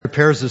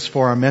prepares us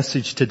for our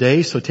message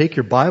today, so take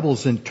your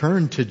Bibles and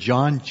turn to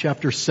John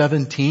chapter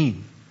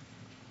 17.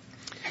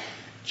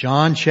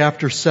 John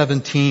chapter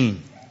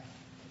 17.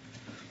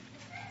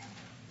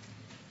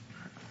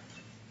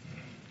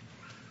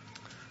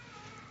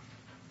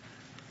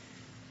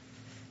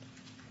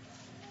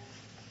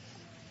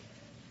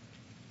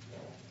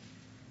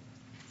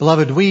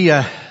 Beloved, we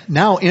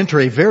now enter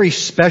a very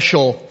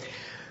special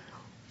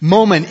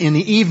moment in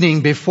the evening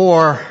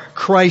before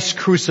Christ's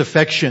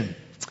crucifixion.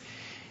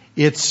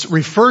 It's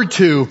referred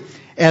to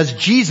as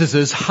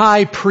Jesus'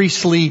 high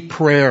priestly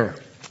prayer.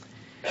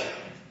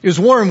 It was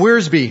Warren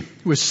Wiersbe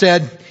who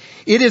said,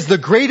 "It is the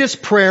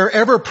greatest prayer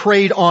ever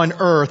prayed on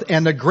earth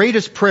and the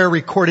greatest prayer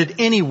recorded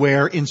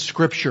anywhere in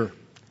Scripture."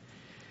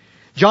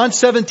 John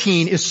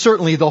 17 is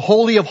certainly the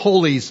holy of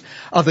holies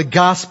of the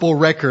gospel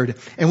record,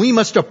 and we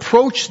must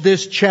approach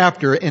this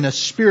chapter in a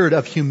spirit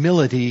of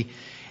humility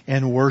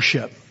and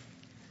worship.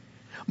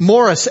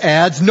 Morris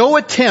adds, "No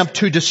attempt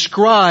to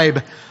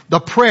describe the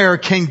prayer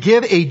can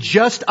give a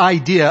just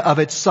idea of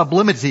its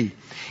sublimity,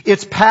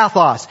 its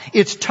pathos,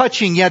 its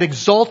touching yet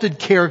exalted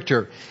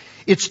character,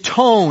 its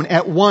tone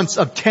at once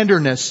of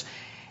tenderness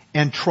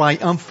and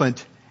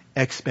triumphant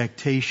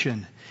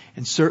expectation."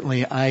 And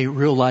certainly I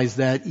realized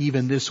that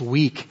even this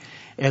week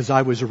as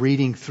I was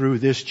reading through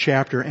this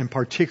chapter, and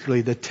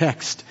particularly the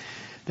text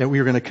that we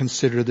are going to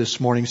consider this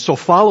morning. So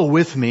follow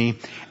with me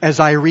as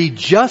I read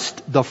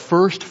just the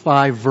first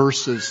 5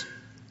 verses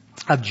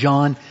of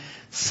John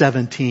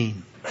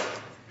 17.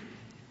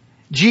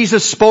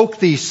 Jesus spoke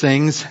these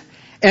things,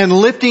 and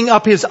lifting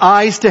up his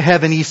eyes to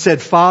heaven, he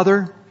said,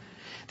 "Father,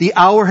 the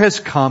hour has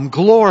come.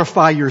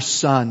 Glorify your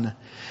Son,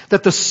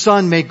 that the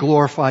Son may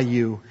glorify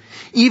you,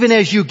 even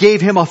as you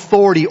gave him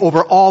authority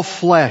over all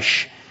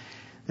flesh,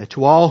 that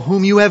to all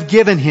whom you have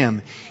given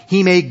him,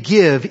 he may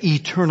give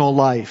eternal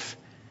life.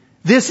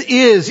 This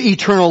is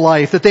eternal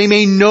life, that they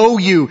may know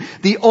you,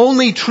 the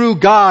only true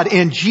God,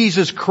 and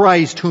Jesus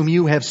Christ, whom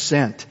you have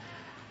sent.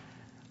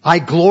 I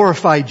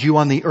glorified you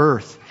on the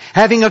earth,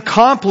 having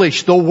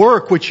accomplished the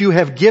work which you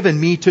have given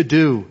me to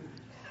do.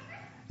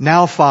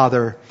 Now,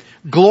 Father,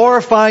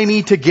 glorify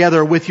me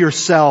together with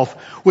yourself,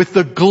 with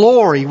the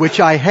glory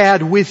which I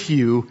had with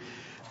you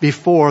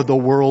before the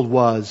world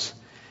was."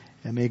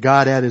 And may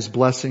God add his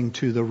blessing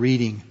to the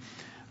reading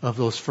of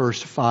those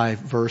first 5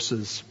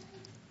 verses.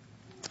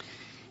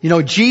 You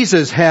know,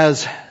 Jesus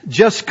has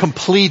just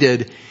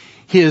completed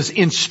his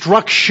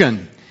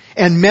instruction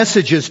and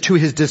messages to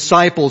his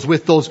disciples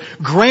with those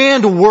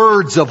grand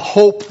words of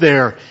hope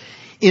there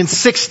in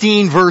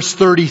 16 verse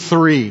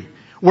 33,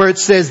 where it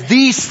says,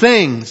 "These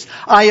things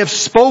I have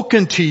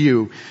spoken to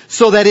you,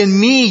 so that in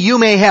me you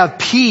may have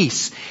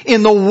peace.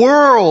 In the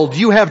world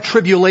you have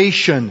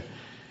tribulation,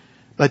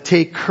 but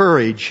take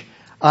courage,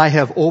 I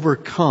have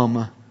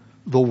overcome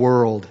the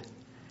world."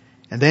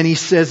 And then he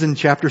says in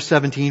chapter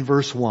 17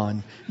 verse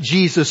 1,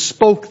 Jesus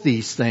spoke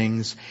these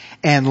things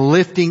and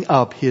lifting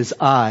up his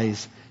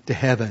eyes to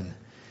heaven.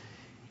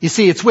 You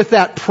see, it's with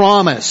that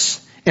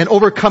promise and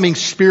overcoming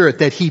spirit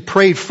that he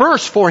prayed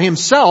first for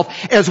himself,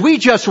 as we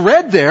just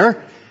read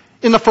there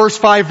in the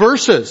first 5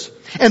 verses.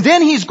 And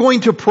then he's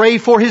going to pray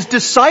for his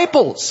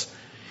disciples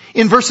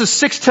in verses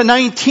 6 to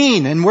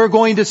 19, and we're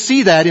going to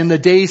see that in the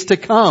days to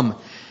come.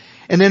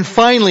 And then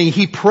finally,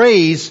 he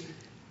prays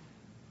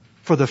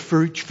for the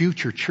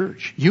future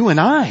church, you and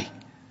I,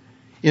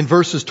 in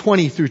verses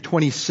 20 through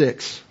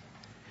 26.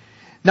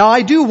 Now,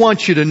 I do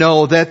want you to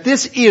know that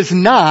this is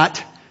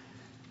not,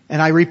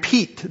 and I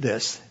repeat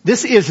this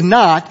is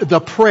not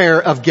the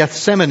prayer of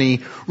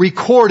Gethsemane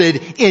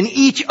recorded in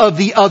each of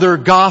the other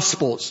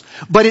Gospels,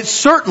 but it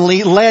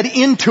certainly led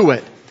into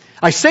it.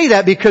 I say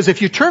that because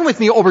if you turn with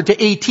me over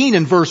to 18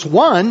 and verse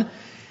 1,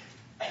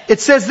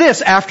 it says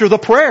this after the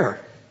prayer.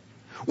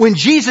 "When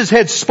Jesus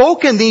had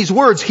spoken these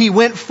words, he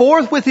went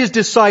forth with his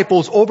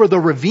disciples over the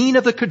ravine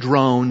of the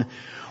Kidron,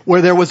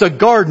 where there was a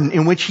garden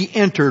in which he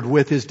entered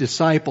with his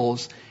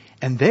disciples.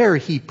 And there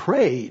he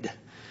prayed."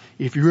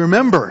 If you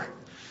remember,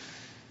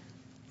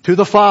 to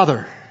the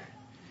Father,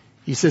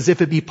 he says,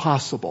 "If it be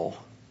possible,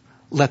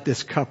 let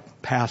this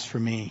cup pass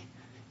from me.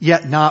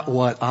 Yet not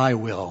what I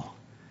will,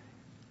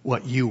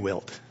 what you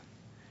wilt."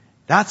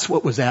 That's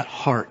what was at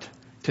heart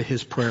to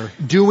his prayer,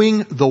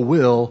 doing the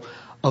will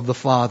of the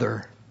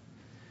Father.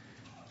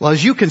 Well,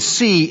 as you can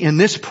see in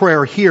this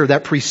prayer here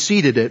that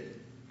preceded it,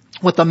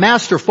 what the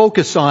Master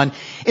focused on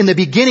in the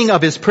beginning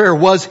of his prayer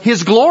was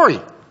his glory.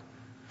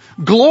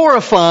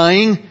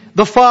 Glorifying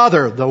the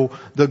Father.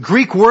 The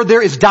Greek word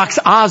there is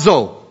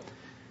doxazo.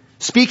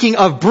 Speaking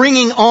of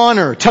bringing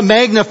honor, to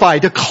magnify,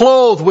 to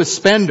clothe with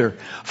splendor.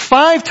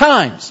 5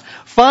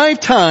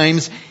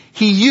 times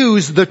he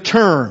used the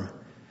term.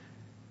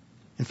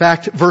 In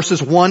fact,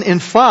 verses 1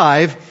 and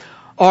 5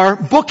 are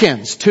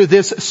bookends to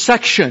this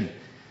section.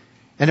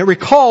 And it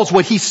recalls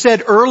what he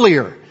said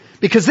earlier,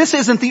 because this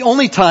isn't the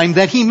only time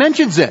that he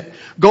mentions it.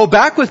 Go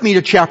back with me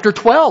to chapter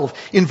 12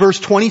 in verse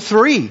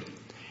 23. And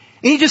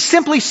he just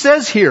simply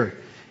says here,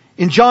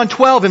 in John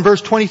 12 and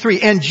verse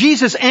 23, "And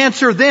Jesus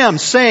answered them,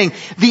 saying,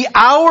 The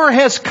hour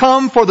has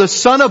come for the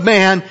Son of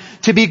Man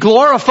to be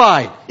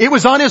glorified. It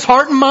was on his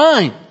heart and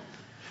mind.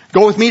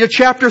 Go with me to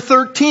chapter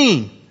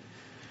 13,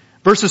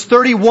 verses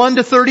 31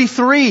 to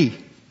 33.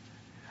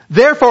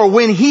 Therefore,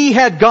 when he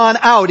had gone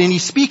out, and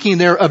he's speaking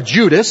there of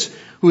Judas,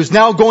 who is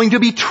now going to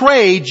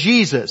betray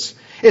Jesus.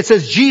 It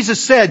says,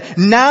 Jesus said,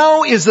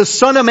 now is the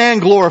Son of Man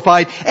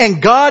glorified,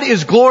 and God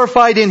is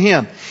glorified in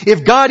him.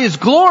 If God is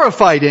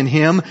glorified in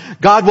him,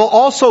 God will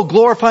also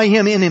glorify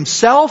him in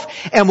himself,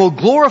 and will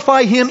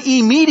glorify him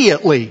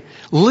immediately.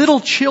 Little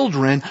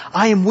children,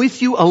 I am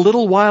with you a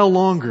little while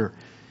longer.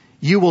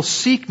 You will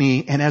seek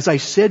me, and as I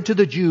said to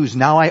the Jews,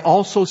 now I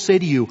also say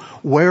to you,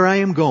 where I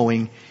am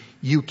going,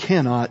 you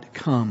cannot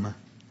come.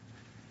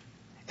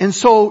 And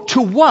so,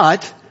 to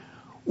what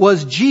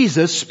was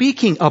Jesus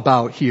speaking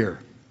about here?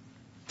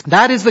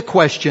 That is the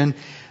question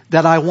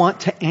that I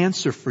want to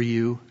answer for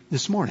you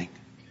this morning.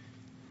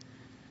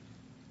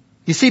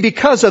 You see,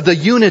 because of the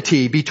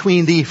unity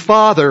between the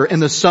Father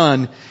and the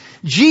Son,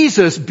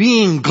 Jesus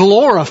being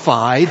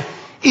glorified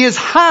is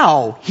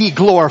how he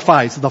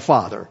glorifies the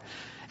Father.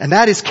 And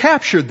that is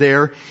captured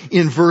there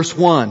in verse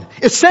 1.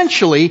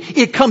 Essentially,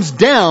 it comes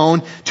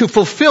down to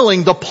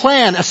fulfilling the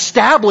plan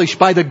established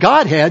by the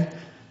Godhead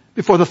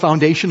before the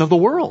foundation of the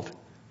world.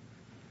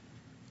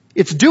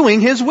 It's doing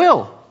his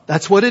will.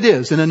 That's what it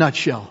is in a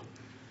nutshell.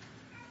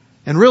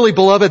 And really,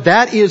 beloved,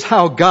 that is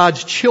how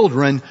God's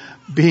children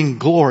bring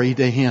glory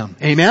to him.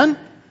 Amen?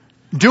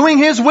 Doing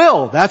his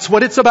will. That's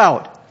what it's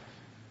about.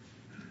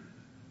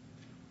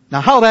 Now,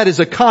 how that is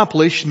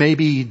accomplished may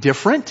be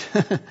different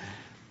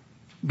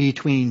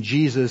between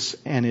Jesus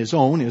and his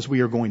own, as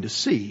we are going to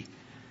see.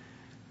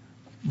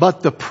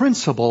 But the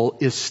principle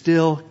is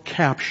still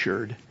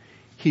captured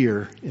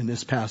here in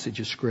this passage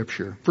of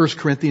Scripture. 1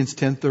 Corinthians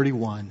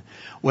 10:31.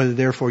 Whether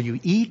therefore you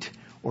eat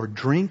or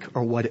drink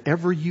or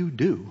whatever you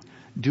do,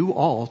 do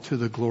all to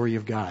the glory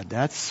of God.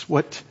 That's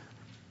what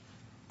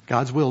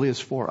God's will is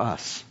for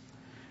us.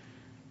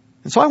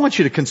 And so I want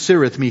you to consider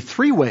with me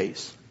three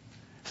ways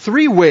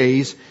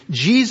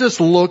Jesus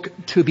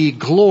looked to be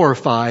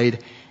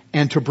glorified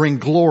and to bring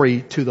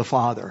glory to the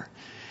Father.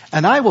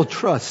 And I will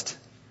trust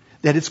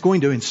that it's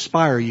going to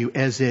inspire you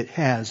as it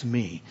has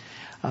me.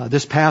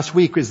 This past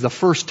week is the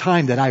first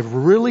time that I've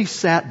really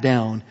sat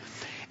down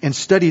and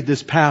studied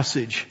this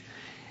passage.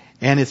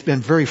 And it's been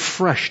very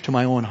fresh to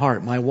my own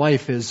heart. My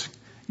wife has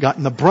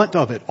gotten the brunt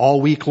of it all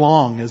week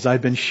long as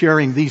I've been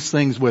sharing these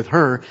things with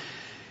her,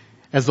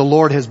 as the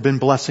Lord has been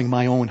blessing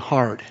my own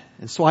heart.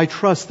 And so I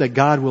trust that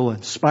God will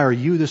inspire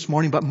you this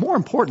morning, but more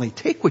importantly,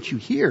 take what you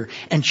hear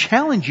and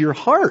challenge your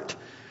heart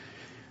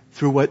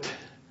through what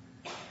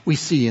we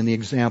see in the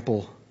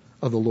example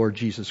of the Lord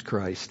Jesus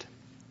Christ.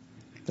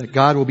 That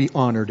God will be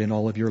honored in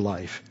all of your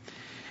life.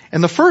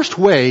 And the first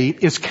way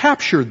is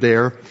captured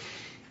there,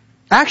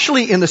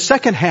 actually in the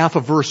second half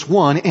of verse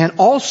 1 and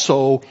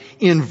also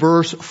in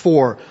verse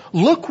 4.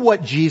 Look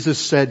what Jesus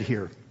said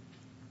here.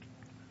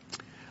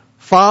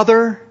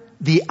 Father,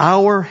 the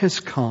hour has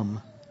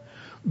come.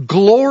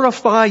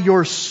 Glorify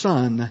your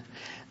Son,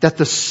 that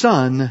the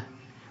Son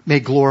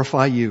may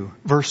glorify you.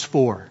 Verse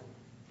 4.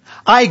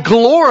 I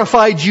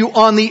glorified you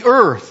on the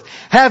earth,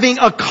 having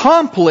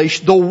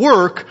accomplished the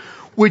work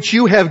which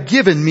you have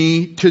given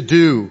me to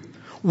do.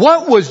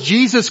 What was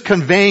Jesus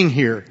conveying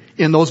here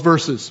in those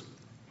verses?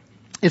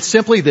 It's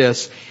simply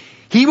this.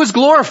 He was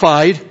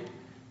glorified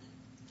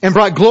and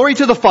brought glory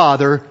to the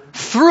Father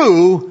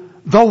through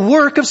the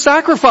work of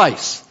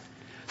sacrifice.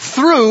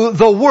 Through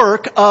the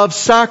work of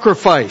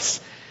sacrifice.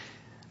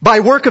 By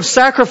work of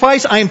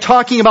sacrifice, I am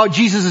talking about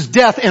Jesus'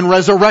 death and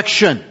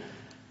resurrection.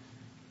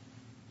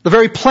 The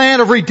very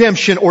plan of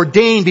redemption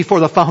ordained before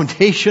the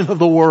foundation of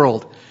the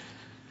world.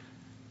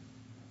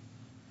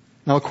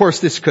 Now, of course,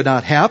 this could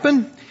not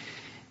happen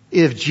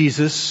if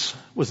Jesus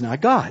was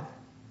not God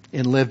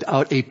and lived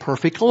out a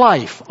perfect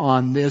life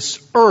on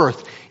this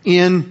earth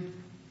in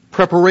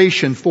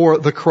preparation for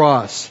the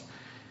cross.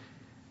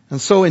 And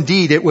so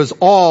indeed, it was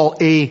all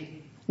a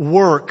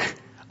work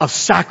of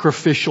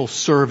sacrificial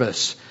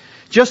service.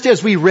 Just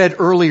as we read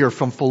earlier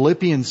from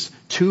Philippians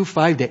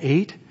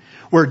 2:5-8,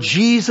 where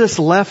Jesus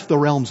left the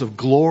realms of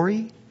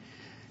glory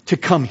to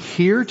come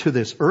here to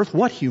this earth.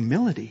 What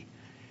humility.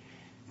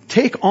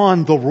 Take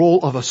on the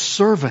role of a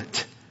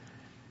servant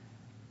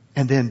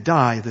and then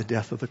die the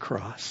death of the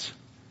cross.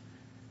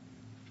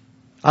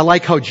 I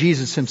like how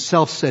Jesus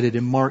himself said it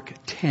in Mark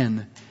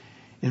 10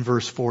 in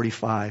verse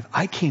 45.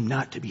 I came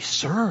not to be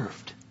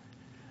served,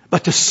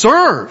 but to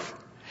serve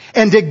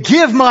and to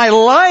give my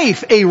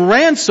life a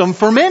ransom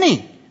for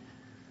many.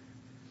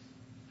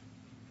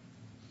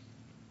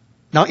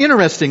 Now,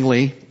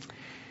 interestingly,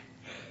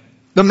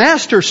 the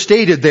Master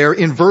stated there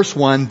in verse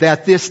 1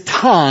 that this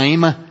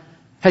time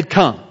had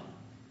come.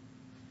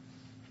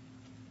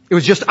 It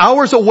was just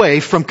hours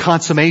away from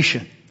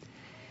consummation.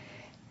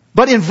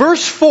 But in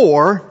verse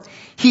 4,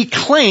 he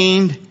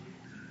claimed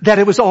that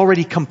it was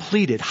already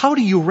completed. How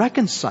do you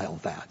reconcile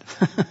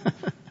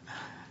that?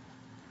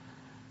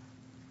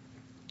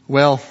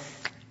 Well,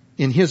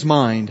 in his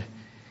mind,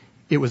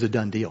 it was a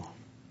done deal.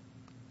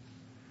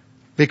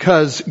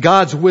 Because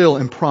God's will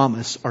and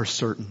promise are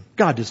certain.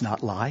 God does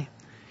not lie.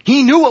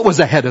 He knew what was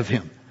ahead of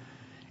him.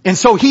 And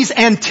so he's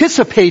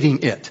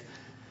anticipating it.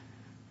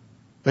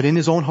 But in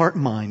his own heart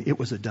and mind, it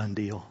was a done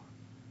deal.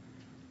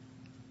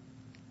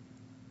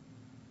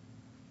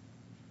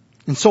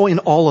 And so in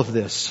all of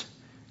this,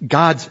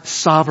 God's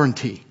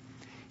sovereignty,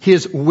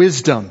 His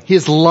wisdom,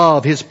 His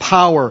love, His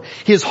power,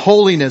 His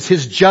holiness,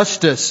 His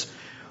justice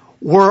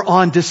were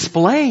on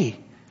display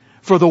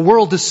for the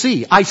world to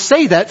see. I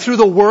say that through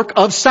the work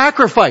of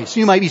sacrifice.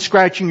 You might be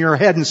scratching your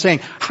head and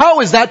saying,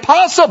 how is that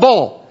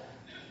possible?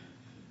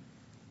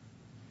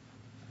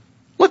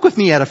 Look with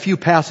me at a few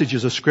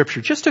passages of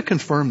Scripture just to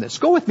confirm this.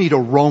 Go with me to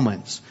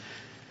Romans.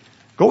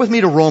 Go with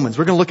me to Romans.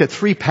 We're going to look at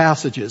 3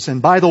 passages.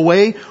 And by the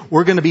way,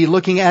 we're going to be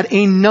looking at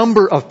a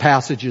number of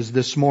passages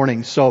this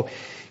morning. So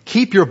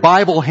keep your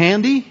Bible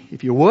handy,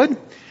 if you would.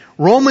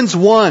 Romans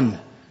 1,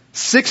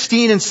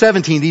 16 and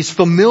 17, these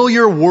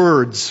familiar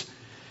words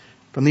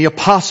from the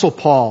Apostle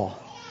Paul,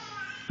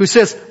 who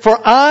says, "For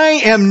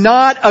I am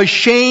not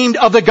ashamed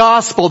of the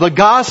gospel." The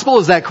gospel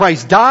is that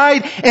Christ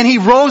died and He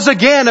rose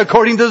again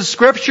according to the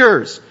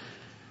Scriptures.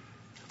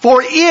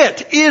 "For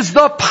it is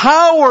the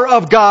power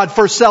of God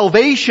for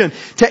salvation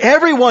to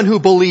everyone who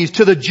believes,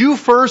 to the Jew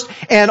first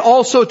and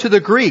also to the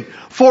Greek.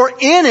 For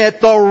in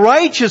it the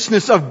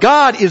righteousness of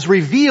God is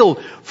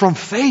revealed from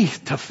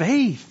faith to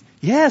faith."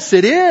 Yes,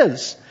 it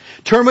is.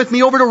 Turn with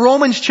me over to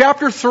Romans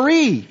chapter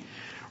 3.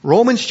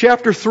 Romans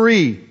chapter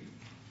 3.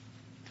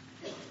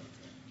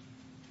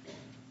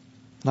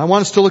 And I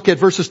want us to look at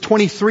verses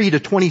 23 to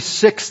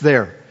 26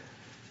 there.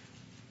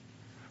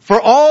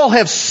 "For all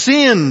have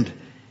sinned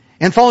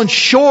and fallen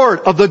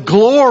short of the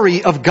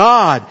glory of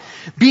God,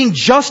 being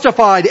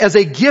justified as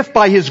a gift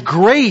by His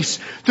grace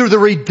through the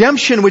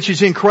redemption which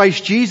is in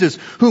Christ Jesus,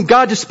 whom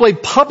God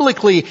displayed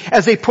publicly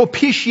as a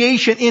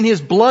propitiation in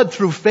His blood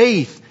through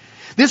faith.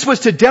 This was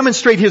to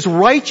demonstrate His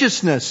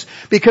righteousness,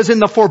 because in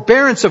the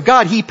forbearance of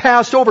God He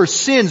passed over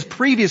sins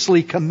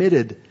previously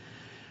committed.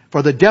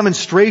 For the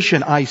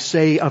demonstration, I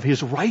say, of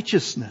His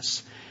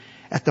righteousness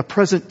at the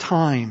present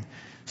time,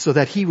 so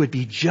that He would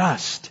be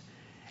just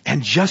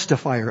and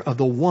justifier of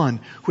the one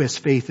who has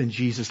faith in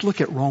Jesus."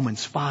 Look at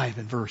Romans 5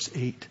 and verse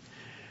 8.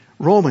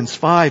 Romans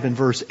 5 and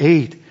verse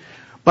 8.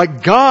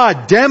 "But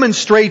God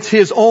demonstrates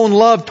His own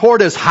love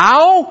toward us."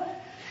 How?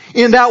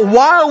 "In that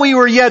while we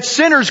were yet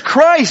sinners,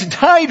 Christ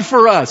died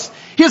for us."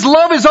 His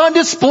love is on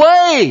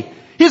display.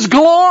 His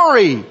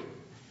glory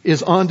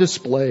is on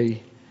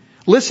display.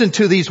 Listen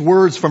to these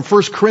words from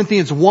 1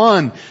 Corinthians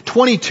 1,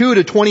 22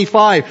 to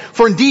 25.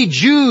 "For indeed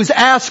Jews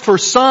ask for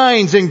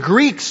signs and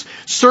Greeks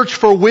search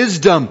for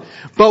wisdom.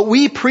 But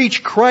we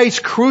preach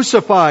Christ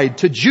crucified,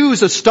 to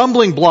Jews a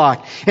stumbling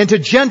block, and to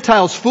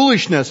Gentiles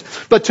foolishness.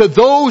 But to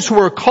those who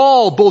are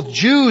called, both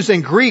Jews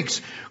and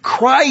Greeks,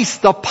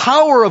 Christ the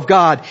power of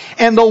God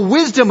and the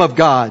wisdom of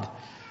God.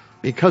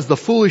 Because the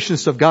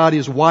foolishness of God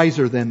is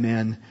wiser than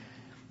men,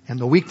 and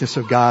the weakness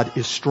of God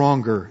is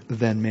stronger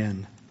than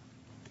men."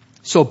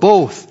 So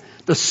both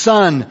the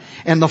Son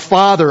and the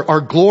Father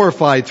are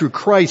glorified through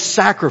Christ's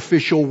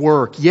sacrificial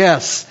work.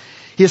 Yes,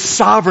 His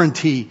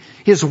sovereignty,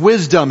 His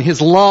wisdom, His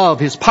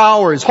love, His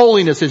power, His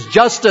holiness, His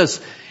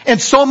justice,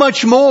 and so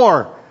much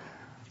more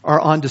are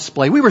on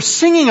display. We were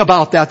singing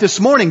about that this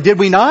morning, did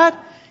we not?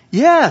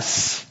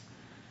 Yes.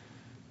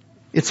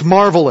 It's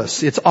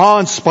marvelous. It's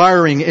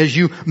awe-inspiring as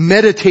you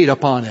meditate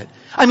upon it.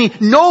 I mean,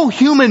 no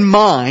human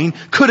mind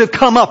could have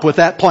come up with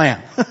that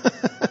plan.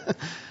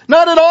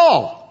 Not at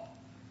all.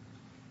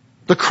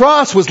 The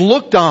cross was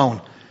looked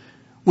on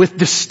with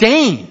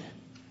disdain,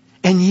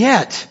 and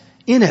yet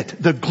in it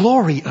the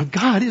glory of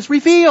God is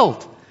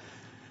revealed.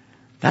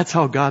 That's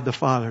how God the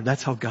Father,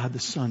 that's how God the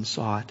Son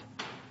saw it.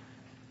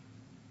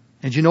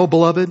 And you know,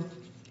 beloved,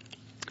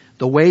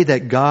 the way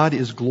that God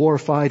is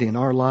glorified in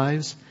our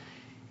lives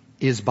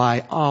is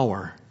by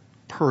our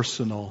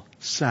personal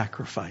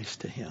sacrifice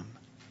to Him.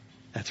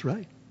 That's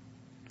right.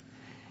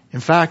 In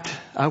fact,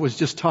 I was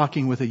just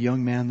talking with a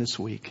young man this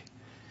week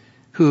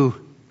who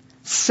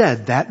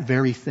said that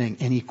very thing,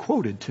 and he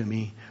quoted to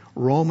me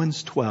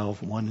Romans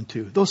 12, 1 and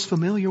 2. Those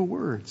familiar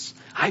words.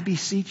 "I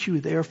beseech you,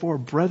 therefore,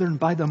 brethren,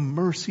 by the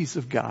mercies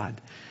of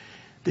God,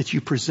 that you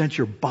present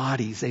your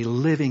bodies a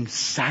living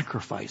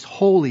sacrifice,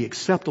 holy,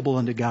 acceptable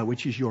unto God,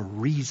 which is your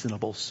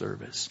reasonable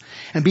service.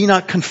 And be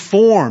not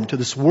conformed to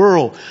this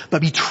world,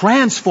 but be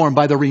transformed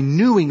by the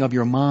renewing of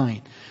your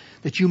mind,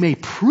 that you may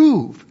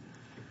prove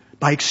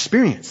by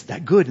experience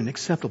that good and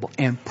acceptable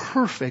and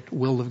perfect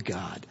will of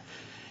God."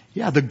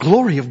 Yeah, the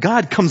glory of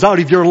God comes out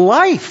of your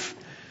life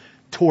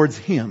towards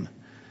Him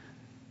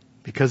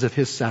because of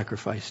His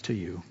sacrifice to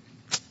you.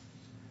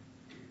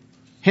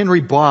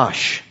 Henry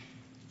Bosch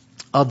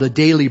of the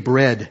Daily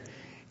Bread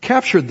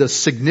captured the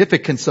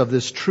significance of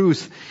this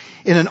truth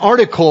in an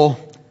article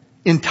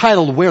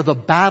entitled "Where the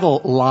Battle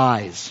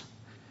Lies."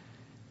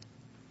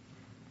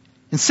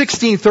 In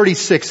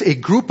 1636, a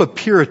group of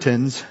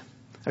Puritans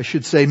I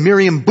should say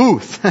Miriam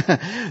Booth,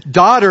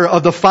 daughter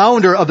of the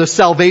founder of the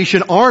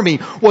Salvation Army,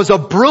 was a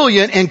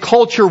brilliant and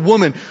cultured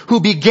woman who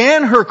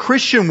began her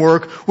Christian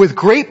work with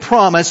great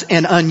promise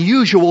and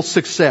unusual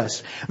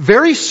success.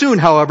 Very soon,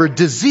 however,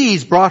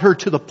 disease brought her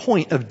to the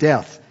point of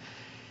death.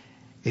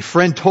 A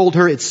friend told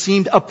her it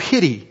seemed a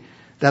pity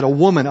that a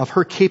woman of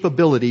her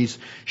capabilities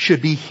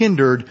should be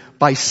hindered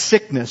by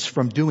sickness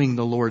from doing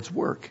the Lord's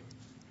work.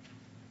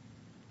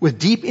 With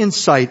deep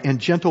insight and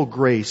gentle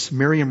grace,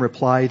 Miriam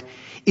replied,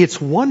 "It's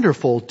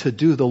wonderful to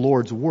do the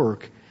Lord's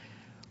work,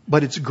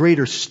 but it's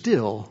greater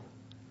still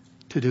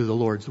to do the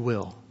Lord's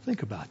will."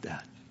 Think about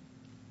that.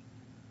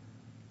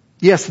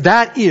 Yes,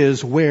 that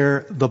is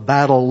where the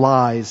battle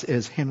lies,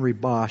 as Henry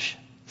Bosch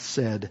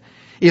said.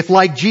 If,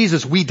 like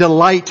Jesus, we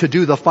delight to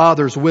do the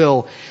Father's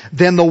will,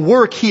 then the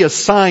work He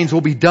assigns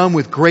will be done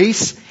with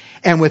grace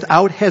and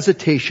without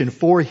hesitation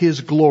for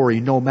His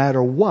glory, no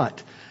matter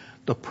what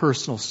the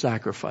personal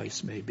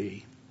sacrifice may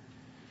be.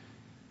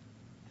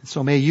 And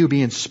so may you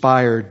be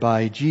inspired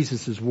by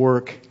Jesus'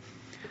 work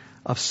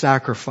of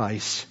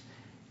sacrifice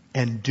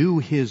and do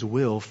His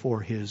will for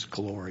His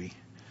glory.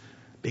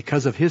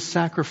 Because of His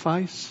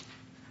sacrifice,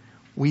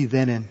 we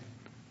then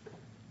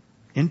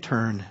in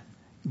turn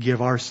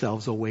give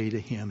ourselves away to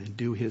Him and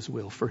do His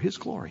will for His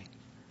glory.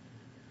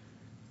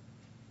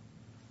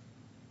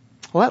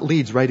 Well, that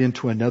leads right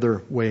into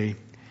another way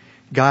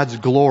God's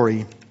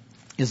glory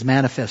is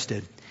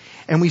manifested.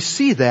 And we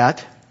see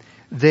that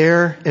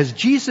there as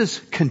Jesus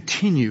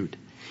continued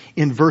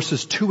in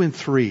verses 2 and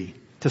 3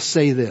 to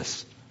say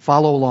this.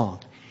 Follow along.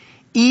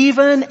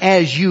 Even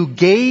as you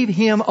gave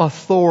Him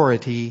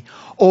authority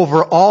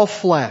over all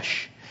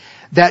flesh,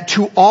 that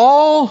to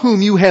all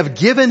whom you have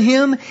given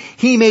Him,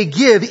 He may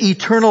give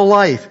eternal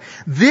life.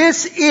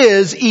 This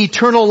is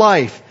eternal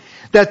life,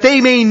 that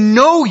they may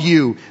know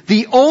you,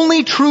 the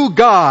only true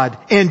God,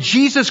 and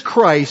Jesus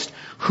Christ,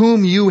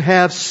 whom you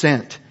have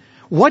sent.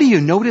 What do you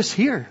notice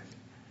here?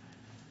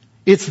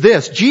 It's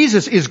this.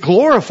 Jesus is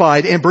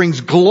glorified and brings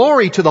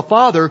glory to the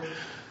Father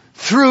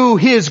through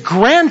His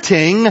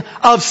granting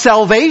of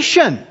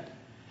salvation.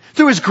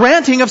 Through His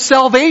granting of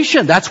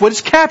salvation. That's what is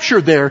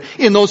captured there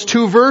in those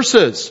two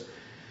verses.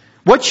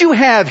 What you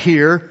have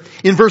here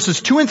in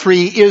verses 2 and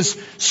 3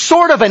 is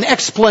sort of an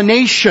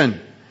explanation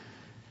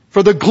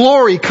for the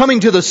glory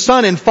coming to the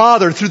Son and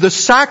Father through the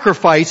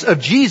sacrifice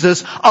of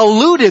Jesus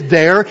alluded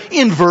there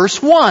in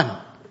verse 1.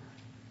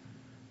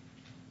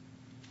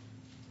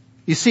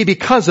 You see,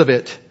 because of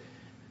it,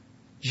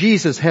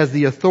 Jesus has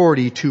the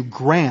authority to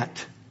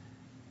grant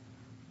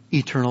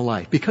eternal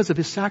life because of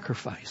His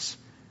sacrifice.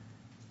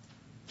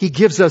 He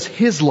gives us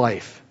His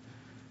life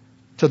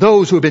to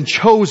those who have been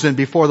chosen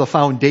before the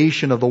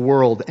foundation of the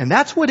world. And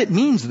that's what it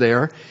means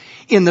there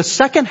in the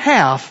second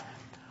half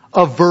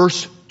of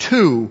verse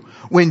 2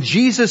 when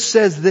Jesus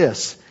says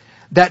this,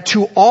 that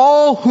to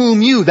all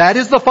whom you, that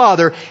is the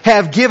Father,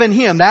 have given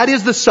Him, that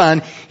is the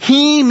Son,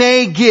 He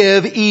may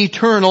give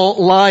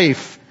eternal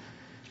life.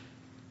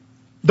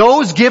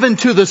 Those given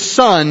to the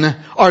Son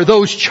are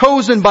those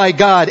chosen by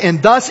God,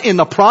 and thus in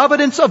the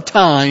providence of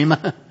time,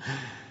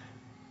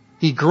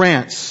 He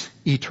grants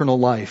eternal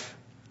life.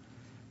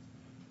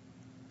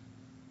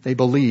 They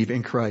believe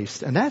in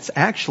Christ. And that's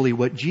actually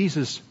what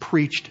Jesus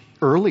preached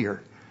earlier.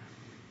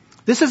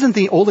 This isn't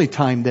the only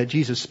time that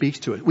Jesus speaks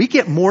to it. We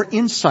get more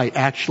insight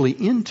actually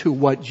into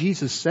what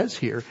Jesus says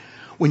here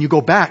when you go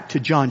back to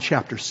John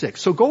chapter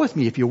 6. So go with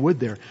me if you would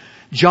there.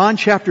 John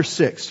chapter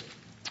 6.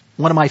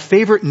 One of my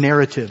favorite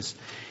narratives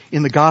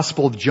in the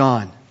Gospel of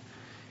John.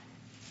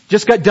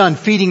 Just got done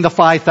feeding the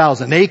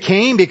 5,000. They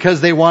came because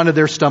they wanted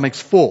their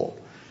stomachs full.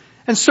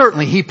 And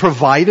certainly He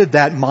provided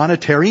that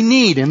monetary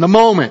need in the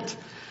moment.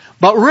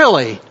 But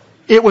really,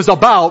 it was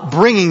about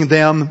bringing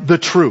them the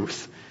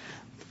truth.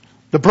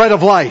 The bread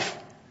of life,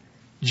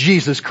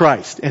 Jesus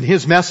Christ, and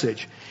His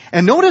message.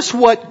 And notice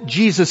what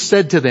Jesus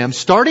said to them,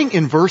 starting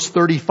in verse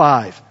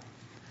 35.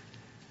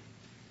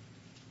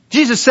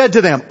 Jesus said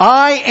to them,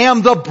 I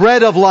am the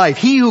bread of life.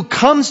 He who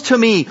comes to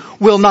me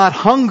will not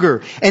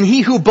hunger, and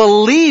he who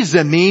believes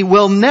in me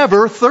will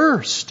never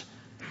thirst.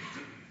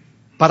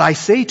 But I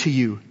say to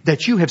you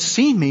that you have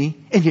seen me,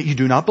 and yet you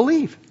do not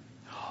believe.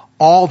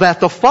 All that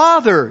the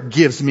Father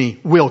gives me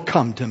will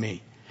come to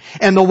me.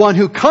 And the one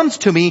who comes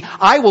to me,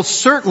 I will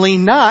certainly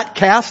not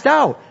cast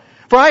out.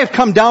 For I have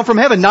come down from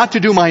heaven not to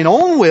do mine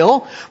own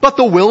will, but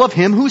the will of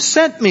Him who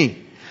sent me.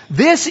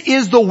 This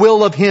is the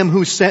will of Him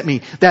who sent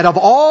me, that of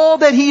all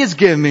that He has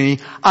given me,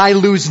 I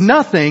lose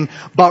nothing,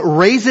 but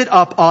raise it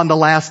up on the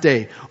last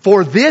day.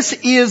 For this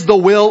is the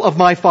will of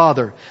my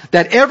Father,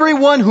 that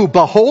everyone who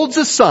beholds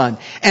the Son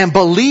and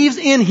believes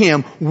in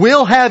Him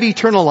will have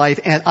eternal life,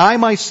 and I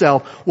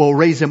myself will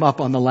raise him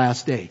up on the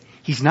last day.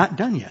 He's not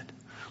done yet.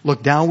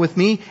 Look down with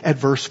me at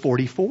verse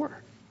 44.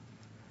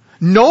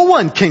 No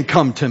one can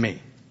come to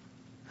me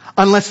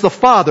unless the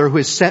Father who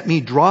has sent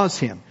me draws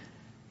him.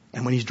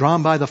 And when he's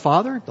drawn by the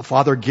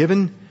Father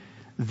given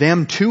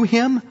them to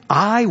him,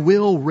 I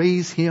will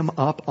raise him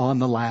up on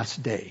the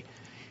last day.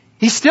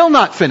 He's still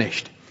not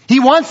finished.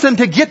 He wants them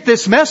to get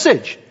this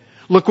message.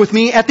 Look with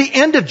me at the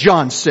end of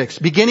John 6,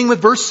 beginning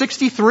with verse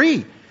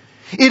 63.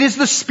 It is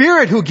the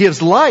Spirit who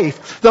gives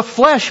life. The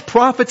flesh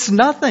profits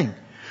nothing.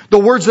 The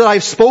words that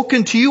I've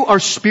spoken to you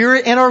are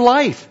spirit and are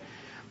life.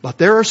 But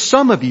there are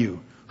some of you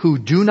who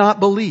do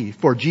not believe.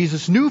 For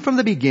Jesus knew from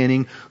the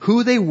beginning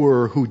who they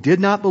were who did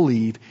not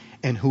believe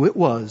and who it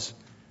was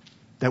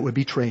that would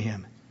betray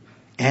him.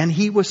 And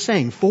he was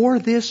saying, for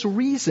this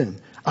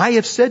reason, I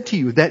have said to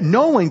you that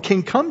no one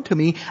can come to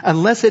me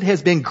unless it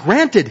has been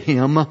granted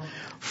him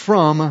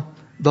from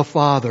the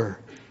Father.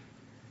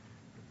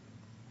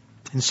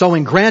 And so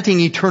in granting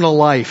eternal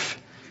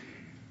life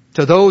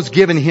to those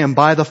given him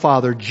by the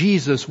Father,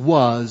 Jesus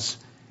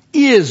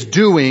is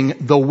doing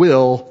the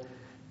will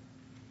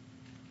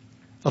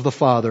of the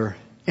Father,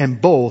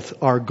 and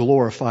both are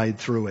glorified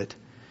through it.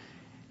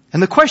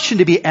 And the question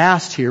to be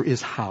asked here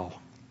is how?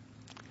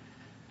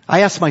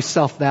 I asked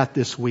myself that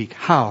this week.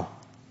 How?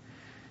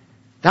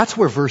 That's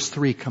where verse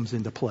 3 comes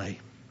into play.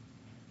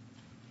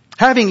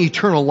 Having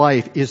eternal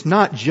life is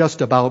not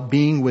just about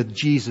being with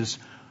Jesus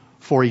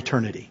for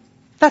eternity.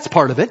 That's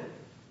part of it.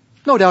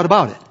 No doubt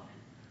about it.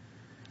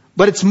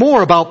 But it's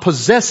more about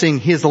possessing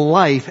his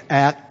life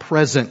at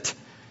present.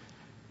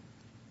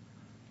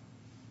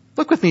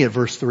 Look with me at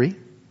verse 3.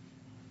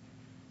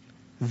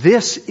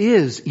 This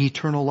is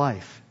eternal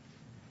life,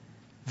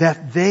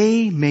 that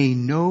they may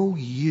know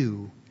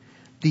you,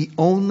 the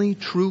only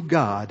true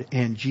God,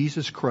 and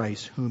Jesus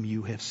Christ, whom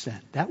you have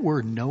sent. That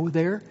word know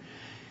there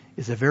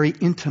is a very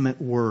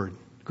intimate word.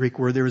 The Greek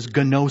word there is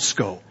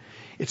gnosko.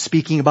 It's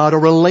speaking about a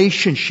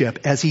relationship,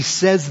 as he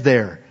says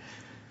there,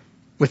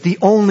 with the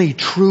only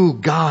true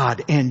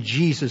God and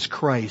Jesus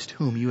Christ,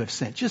 whom you have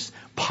sent. Just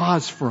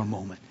pause for a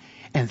moment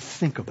and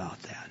think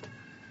about that.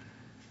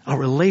 A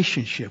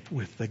relationship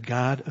with the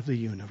God of the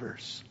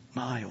universe.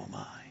 My, oh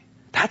my.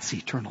 That's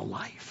eternal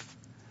life.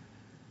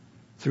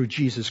 Through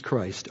Jesus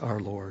Christ our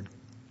Lord.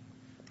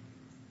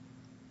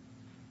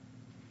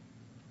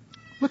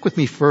 Look with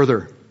me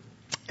further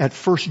at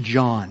 1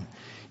 John.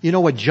 You know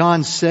what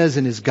John says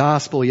in his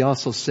gospel, he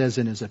also says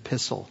in his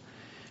epistle.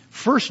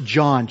 1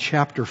 John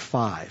chapter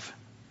 5.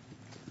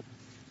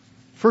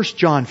 1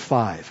 John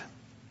 5.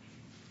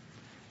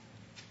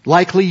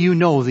 Likely you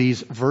know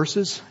these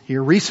verses.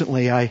 Here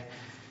recently I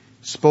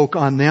spoke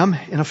on them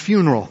in a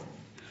funeral.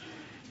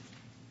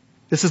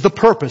 This is the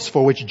purpose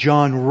for which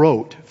John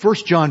wrote. 1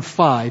 John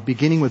 5,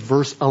 beginning with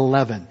verse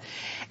 11.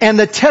 And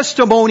the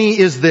testimony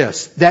is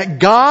this, that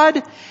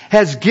God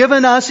has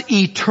given us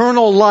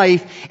eternal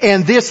life,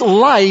 and this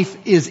life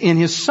is in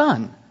his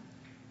Son.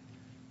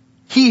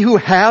 He who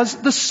has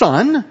the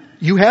Son,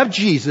 you have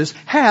Jesus,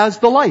 has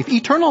the life,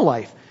 eternal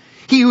life.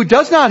 He who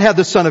does not have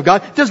the Son of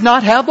God does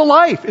not have the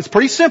life. It's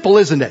pretty simple,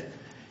 isn't it?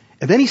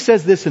 And then he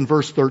says this in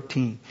verse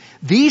 13.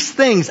 These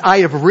things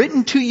I have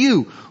written to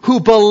you who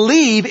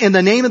believe in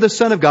the name of the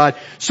Son of God,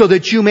 so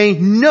that you may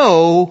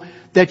know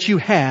that you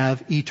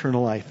have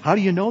eternal life. How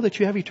do you know that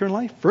you have eternal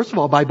life? First of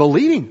all, by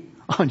believing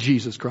on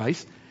Jesus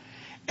Christ.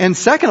 And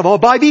second of all,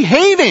 by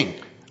behaving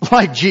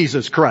like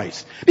Jesus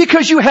Christ.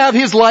 Because you have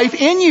his life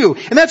in you.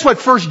 And that's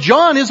what 1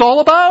 John is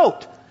all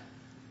about.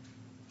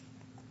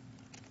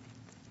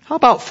 How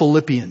about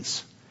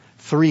Philippians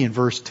 3 and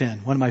verse 10?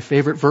 One of my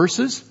favorite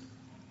verses.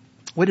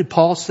 What did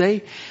Paul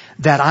say?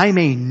 That I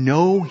may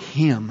know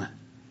him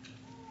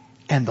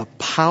and the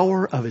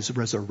power of his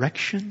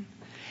resurrection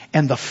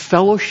and the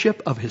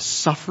fellowship of his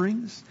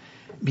sufferings,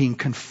 being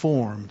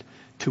conformed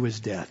to his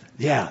death.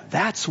 Yeah,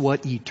 that's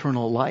what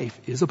eternal life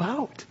is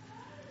about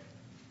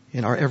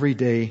in our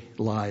everyday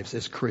lives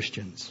as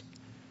Christians.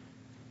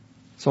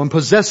 So in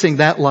possessing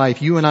that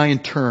life, you and I in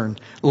turn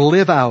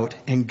live out,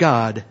 and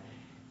God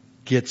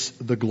gets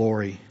the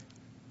glory.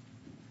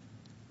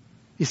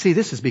 You see,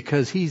 this is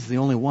because he's the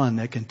only one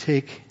that can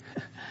take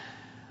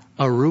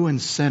a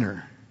ruined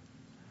sinner,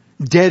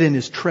 dead in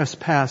his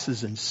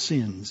trespasses and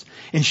sins,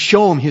 and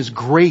show him his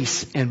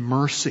grace and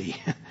mercy,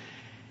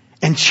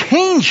 and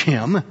change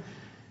him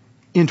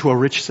into a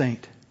rich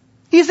saint.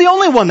 He's the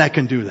only one that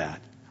can do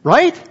that.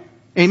 Right?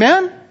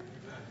 Amen?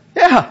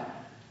 Yeah.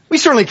 We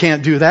certainly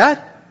can't do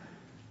that.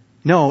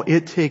 No,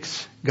 it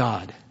takes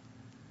God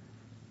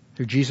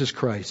through Jesus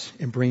Christ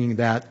in bringing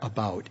that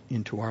about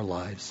into our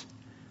lives.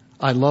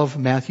 I love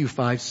Matthew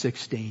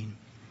 5:16.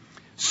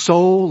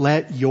 So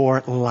let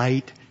your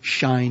light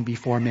shine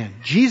before men.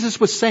 Jesus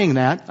was saying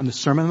that on the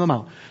Sermon on the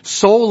Mount.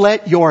 So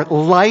let your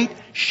light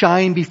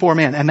shine before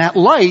men. And that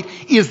light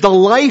is the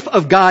life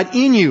of God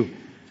in you.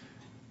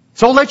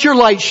 So let your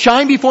light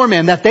shine before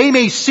men, that they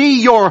may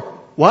see your,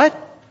 what?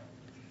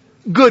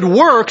 Good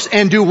works,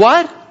 and do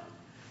what?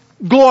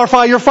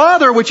 Glorify your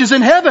Father which is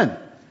in heaven.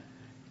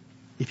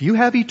 If you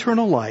have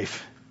eternal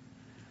life,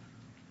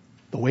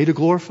 the way to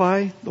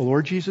glorify the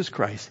Lord Jesus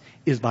Christ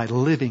is by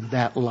living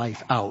that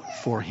life out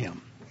for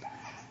him.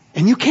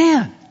 And you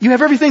can. You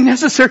have everything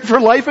necessary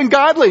for life and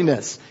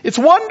godliness. It's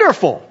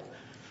wonderful.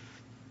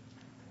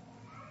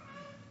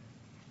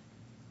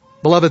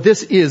 Beloved,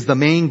 this is the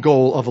main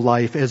goal of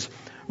life. As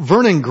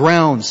Vernon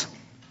Grounds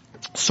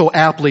so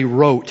aptly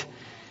wrote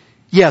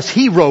Yes,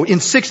 he wrote in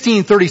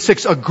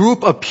 1636, a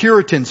group of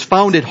Puritans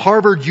founded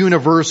Harvard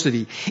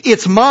University.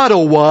 Its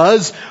motto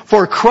was,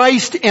 "For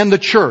Christ and the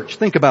Church."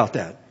 Think about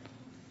that.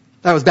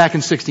 That was back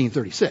in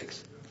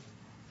 1636.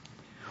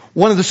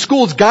 One of the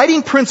school's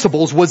guiding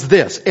principles was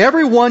this: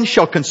 everyone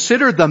shall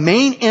consider the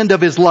main end of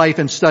his life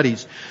and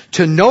studies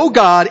to know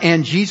God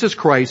and Jesus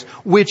Christ,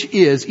 which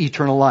is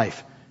eternal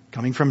life.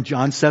 Coming from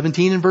John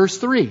 17 and verse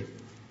 3.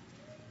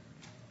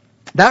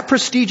 That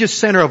prestigious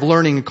center of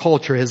learning and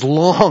culture has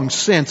long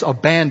since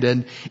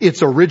abandoned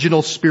its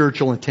original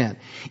spiritual intent.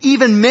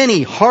 Even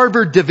many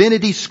Harvard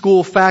Divinity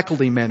School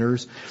faculty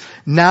members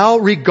now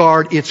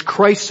regard its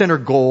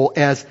Christ-centered goal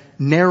as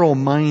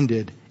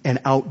narrow-minded and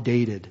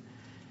outdated.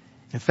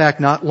 In fact,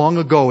 not long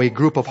ago, a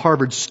group of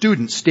Harvard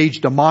students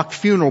staged a mock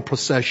funeral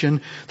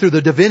procession through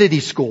the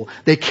Divinity School.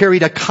 They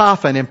carried a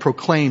coffin and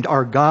proclaimed,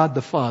 "Our God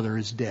the Father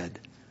is dead."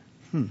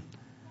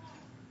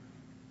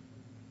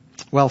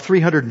 Well,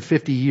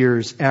 350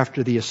 years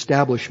after the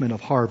establishment of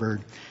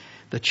Harvard,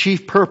 the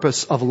chief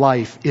purpose of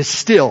life is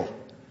still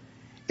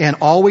and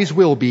always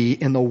will be,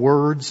 in the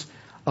words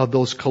of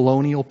those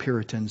colonial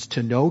Puritans,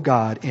 to know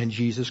God and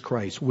Jesus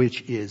Christ,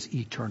 which is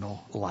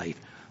eternal life.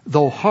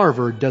 Though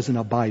Harvard doesn't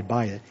abide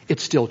by it,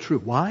 it's still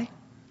true. Why?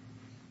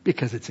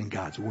 Because it's in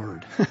God's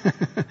Word.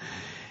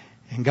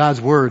 And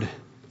God's Word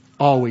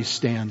always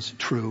stands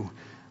true.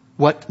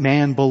 What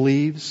man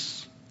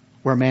believes,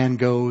 where man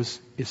goes,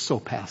 is so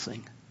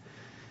passing.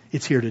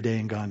 It's here today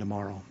and gone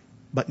tomorrow,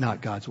 but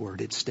not God's Word.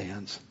 It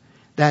stands.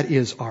 That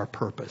is our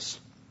purpose.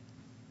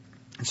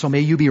 And so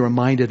may you be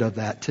reminded of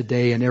that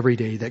today and every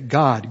day, that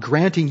God,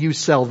 granting you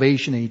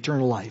salvation and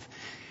eternal life,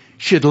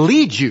 should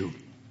lead you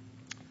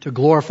to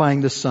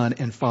glorifying the Son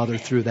and Father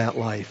through that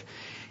life.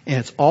 And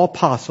it's all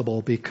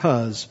possible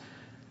because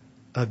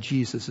of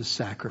Jesus'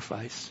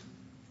 sacrifice.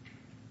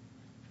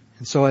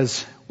 And so,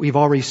 as we've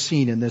already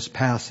seen in this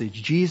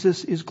passage,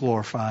 Jesus is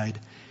glorified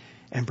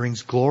and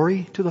brings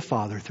glory to the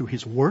Father through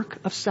His work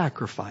of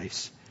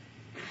sacrifice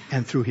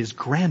and through His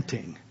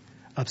granting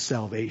of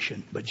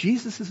salvation. But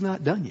Jesus is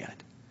not done yet.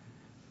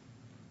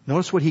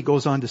 Notice what He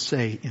goes on to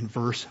say in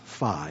verse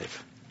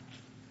 5.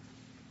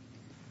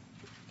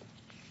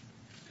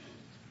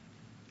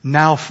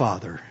 "Now,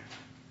 Father,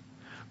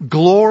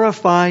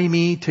 glorify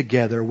me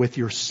together with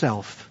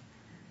yourself,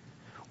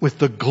 with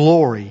the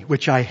glory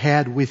which I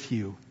had with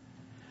you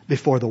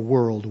before the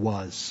world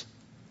was."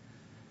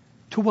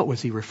 To what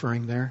was He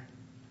referring there?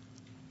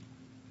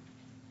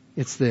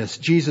 It's this: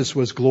 Jesus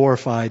was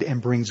glorified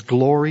and brings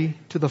glory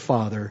to the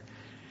Father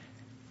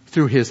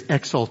through His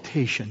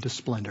exaltation to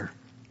splendor.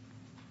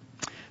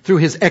 Through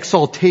His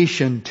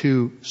exaltation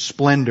to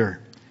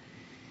splendor.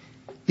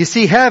 You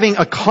see, having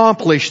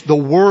accomplished the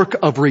work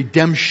of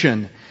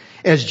redemption,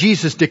 as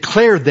Jesus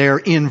declared there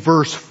in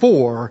verse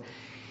 4,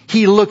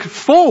 He looked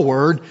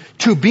forward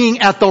to being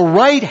at the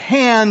right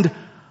hand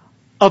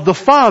of the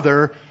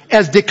Father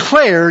as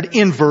declared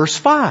in verse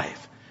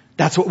 5.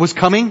 That's what was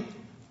coming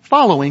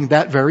following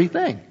that very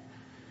thing.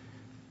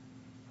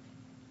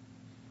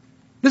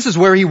 This is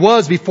where He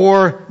was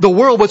before the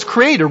world was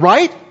created,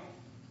 right?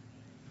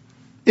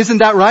 Isn't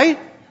that right?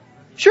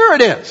 Sure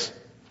it is.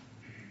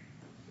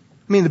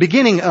 I mean, the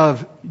beginning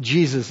of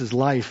Jesus'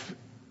 life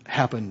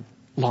happened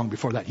long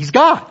before that. He's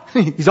God.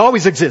 He's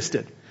always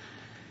existed.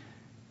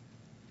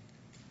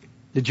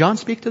 Did John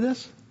speak to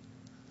this?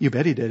 You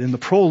bet he did. In the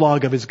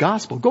prologue of his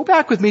gospel. Go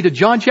back with me to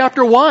John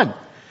chapter 1.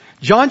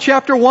 John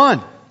chapter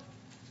 1.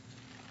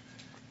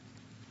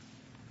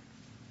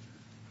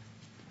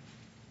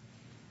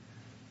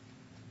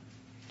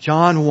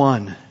 John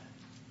 1.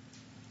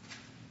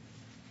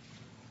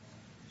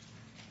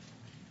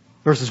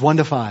 Verses 1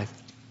 to 5.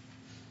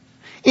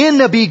 "In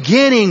the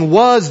beginning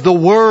was the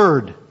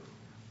Word,"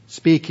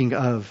 speaking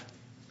of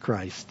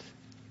Christ,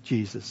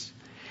 Jesus.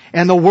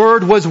 "And the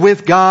Word was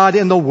with God,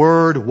 and the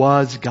Word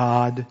was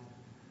God."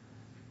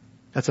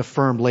 That's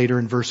affirmed later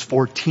in verse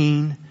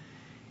 14.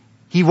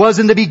 "He was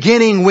in the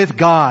beginning with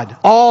God.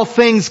 All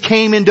things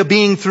came into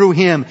being through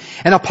Him.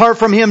 And apart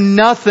from Him,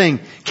 nothing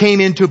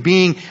came into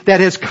being that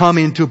has come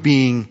into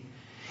being.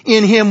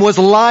 In Him was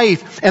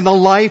life, and the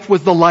life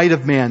was the light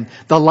of men.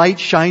 The light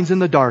shines in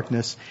the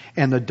darkness,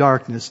 and the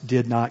darkness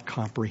did not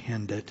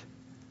comprehend it."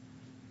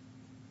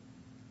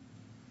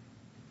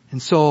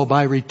 And so,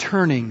 by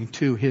returning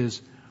to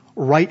His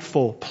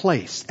rightful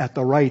place at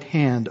the right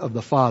hand of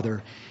the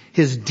Father,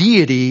 His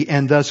deity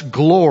and thus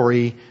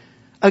glory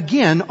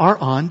again are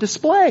on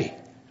display.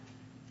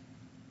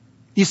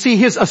 You see,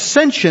 His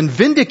ascension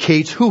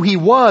vindicates who He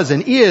was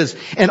and is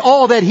and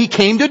all that He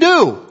came to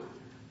do.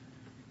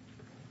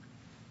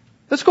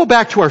 Let's go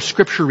back to our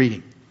scripture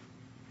reading.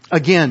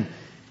 Again,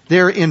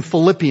 there in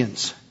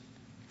Philippians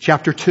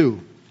chapter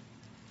 2.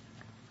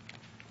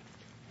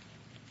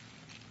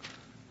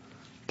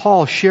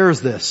 Paul shares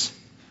this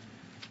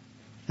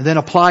and then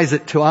applies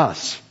it to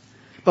us.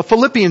 But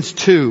Philippians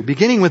 2,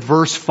 beginning with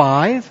verse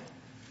 5.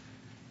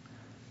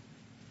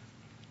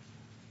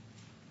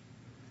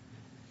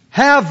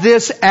 "Have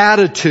this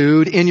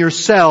attitude in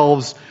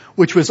yourselves,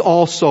 which was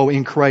also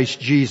in Christ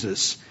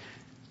Jesus."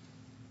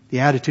 The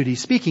attitude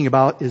he's speaking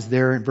about is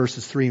there in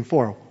verses 3 and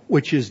 4,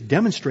 which is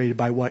demonstrated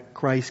by what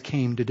Christ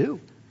came to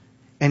do.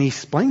 And he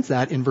explains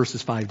that in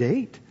verses 5 to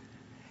 8.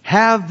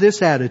 Have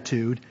this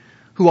attitude,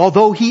 who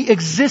although he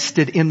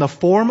existed in the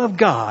form of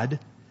God,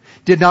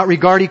 did not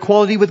regard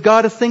equality with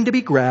God a thing to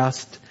be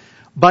grasped,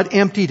 but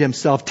emptied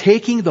himself,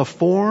 taking the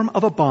form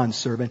of a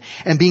bondservant,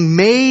 and being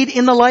made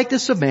in the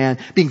likeness of man,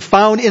 being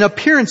found in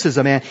appearance as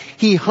a man,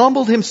 he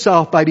humbled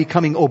himself by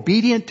becoming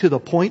obedient to the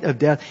point of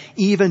death,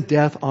 even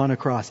death on a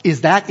cross.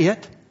 Is that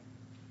it?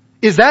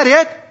 Is that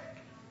it?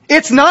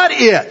 It's not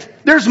it.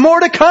 There's more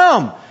to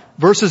come.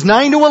 Verses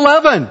 9 to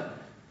 11.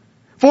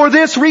 For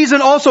this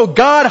reason also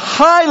God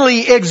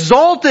highly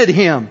exalted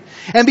him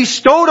and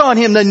bestowed on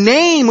him the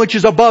name which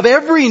is above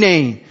every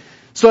name,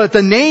 so that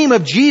the name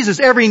of Jesus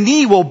every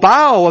knee will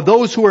bow, of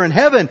those who are in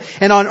heaven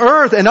and on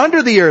earth and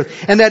under the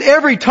earth, and that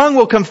every tongue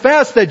will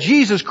confess that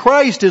Jesus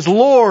Christ is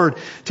Lord,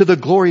 to the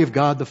glory of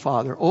God the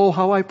Father. Oh,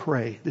 how I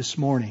pray this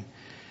morning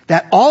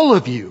that all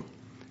of you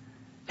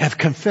have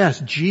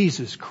confessed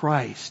Jesus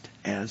Christ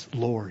as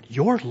Lord,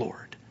 your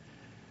Lord.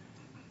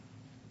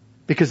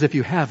 Because if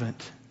you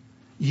haven't,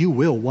 you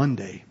will one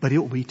day, but it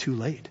will be too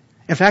late.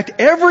 In fact,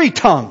 every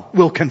tongue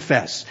will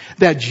confess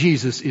that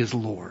Jesus is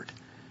Lord.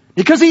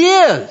 Because He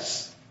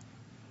is.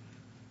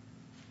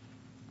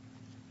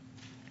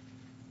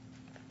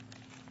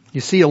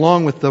 You see,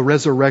 along with the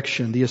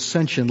resurrection, the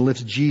ascension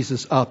lifts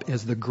Jesus up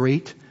as the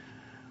great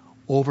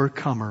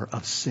overcomer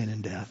of sin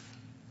and death.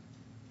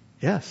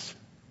 Yes.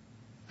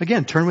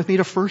 Again, turn with me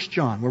to 1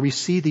 John, where we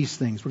see these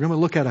things. We're going to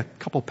look at a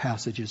couple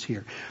passages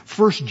here.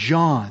 1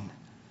 John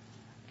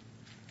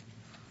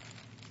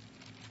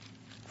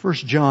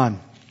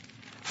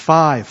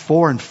 5,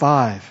 4 and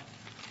 5.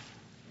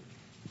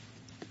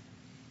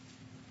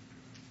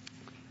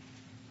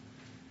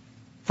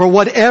 For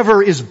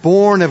whatever is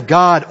born of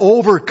God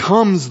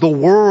overcomes the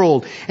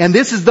world. And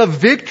this is the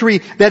victory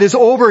that has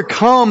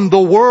overcome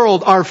the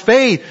world, our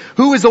faith.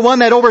 Who is the one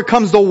that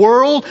overcomes the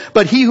world?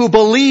 But he who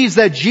believes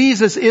that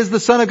Jesus is the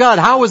Son of God.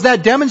 How was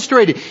that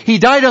demonstrated? He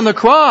died on the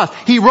cross.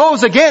 He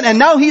rose again, and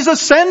now He's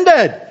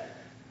ascended.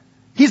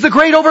 He's the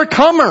great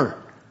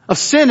overcomer of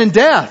sin and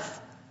death.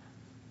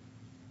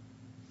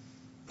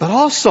 But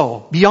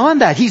also,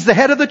 beyond that, He's the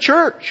head of the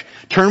church.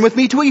 Turn with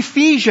me to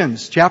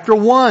Ephesians chapter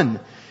 1.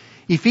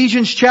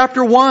 Ephesians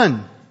chapter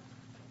 1.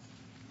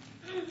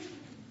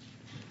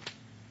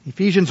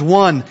 Ephesians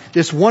 1,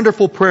 this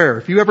wonderful prayer.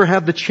 If you ever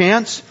have the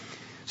chance,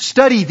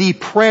 study the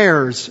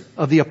prayers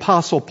of the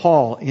Apostle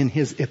Paul in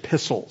his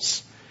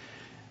epistles.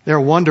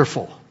 They're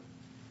wonderful.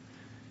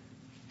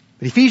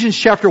 But Ephesians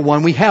chapter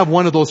 1, we have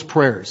one of those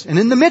prayers. And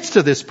in the midst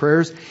of this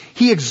prayers,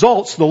 he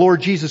exalts the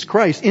Lord Jesus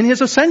Christ in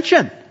His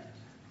ascension.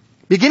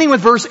 Beginning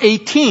with verse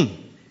 18.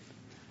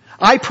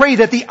 I pray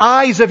that the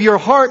eyes of your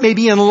heart may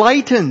be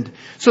enlightened,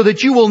 so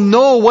that you will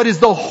know what is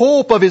the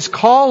hope of His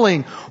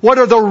calling, what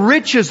are the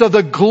riches of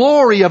the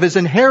glory of His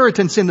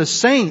inheritance in the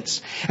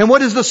saints, and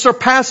what is the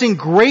surpassing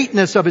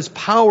greatness of His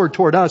power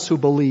toward us who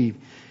believe.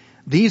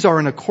 These are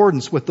in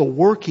accordance with the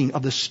working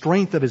of the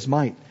strength of His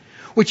might,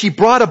 which He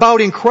brought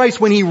about in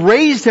Christ when He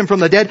raised Him from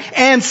the dead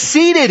and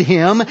seated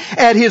Him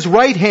at His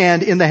right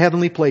hand in the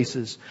heavenly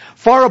places,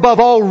 far above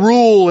all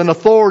rule and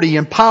authority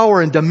and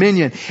power and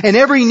dominion, and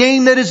every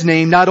name that is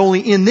named, not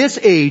only in this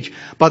age,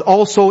 but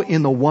also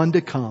in the one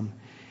to come.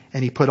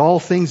 And He put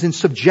all things in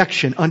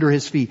subjection under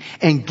His feet,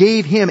 and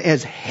gave Him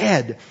as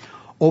head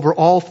over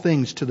all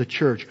things to the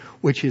church,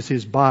 which is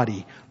His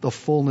body, the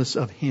fullness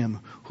of Him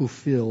who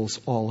fills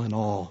all in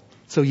all.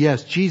 So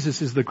yes,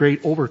 Jesus is the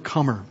great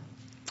overcomer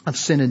of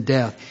sin and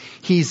death.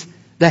 He's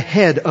the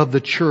head of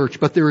the church,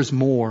 but there is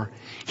more.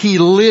 He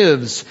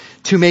lives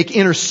to make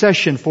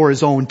intercession for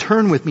His own.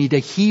 Turn with me to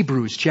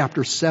Hebrews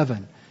chapter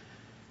 7.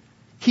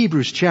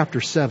 Hebrews chapter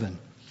 7,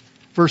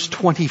 verse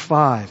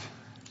 25.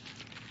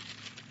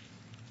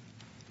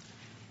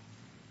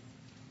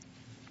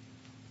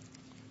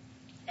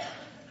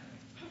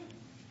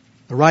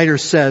 The writer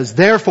says,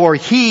 therefore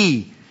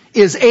He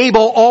is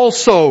able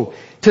also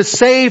to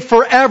save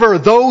forever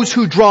those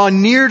who draw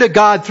near to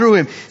God through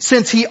Him,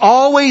 since He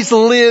always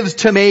lives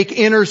to make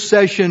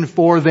intercession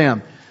for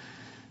them.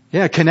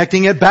 Yeah,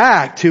 connecting it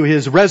back to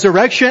His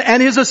resurrection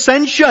and His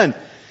ascension.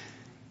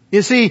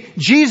 You see,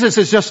 Jesus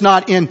is just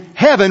not in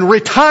heaven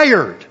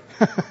retired.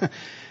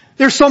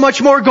 There's so much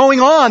more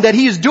going on that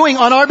He is doing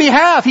on our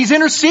behalf. He's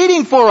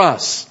interceding for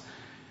us.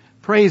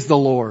 Praise the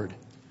Lord.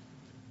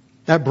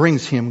 That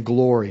brings Him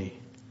glory.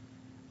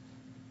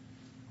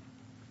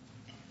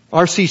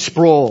 R.C.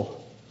 Sproul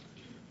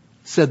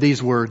said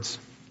these words: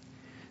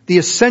 the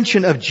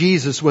ascension of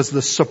Jesus was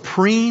the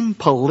supreme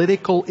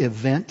political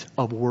event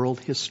of world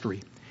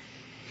history.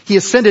 He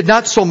ascended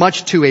not so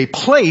much to a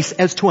place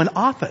as to an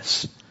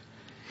office.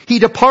 He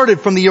departed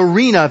from the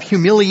arena of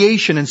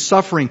humiliation and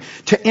suffering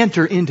to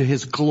enter into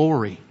His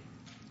glory.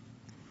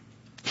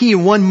 He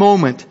in one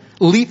moment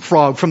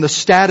leapfrogged from the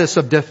status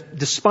of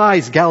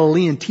despised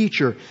Galilean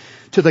teacher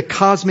to the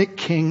cosmic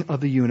king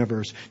of the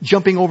universe,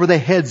 jumping over the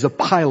heads of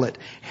Pilate,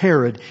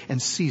 Herod,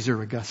 and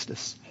Caesar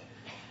Augustus.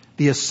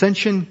 The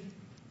ascension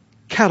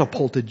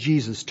catapulted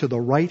Jesus to the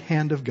right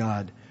hand of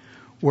God,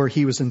 where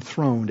he was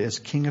enthroned as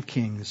King of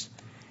Kings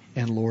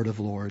and Lord of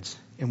Lords.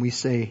 And we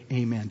say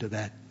amen to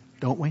that,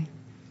 don't we?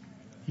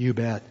 You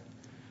bet.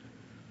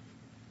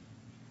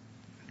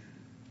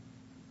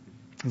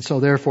 And so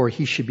therefore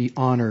he should be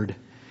honored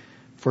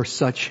for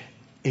such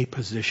a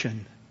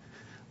position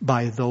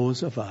by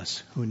those of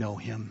us who know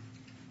him.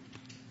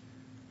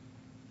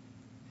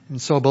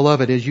 And so,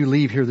 beloved, as you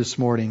leave here this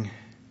morning,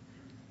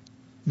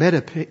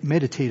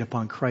 meditate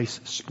upon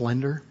Christ's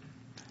splendor.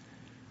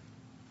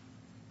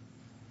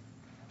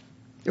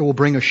 It will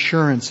bring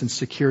assurance and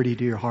security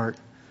to your heart.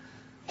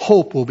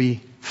 Hope will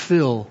be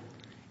filled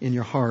in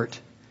your heart.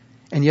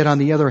 And yet, on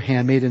the other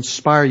hand, may it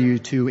inspire you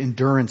to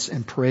endurance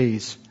and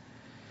praise.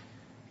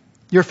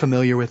 You're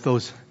familiar with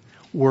those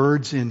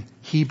words in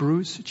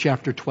Hebrews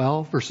chapter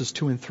 12, verses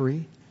 2 and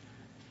 3.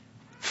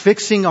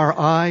 Fixing our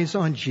eyes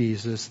on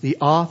Jesus, the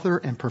author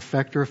and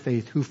perfecter of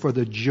faith, who for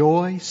the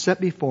joy set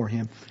before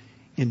him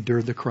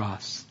endured the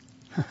cross,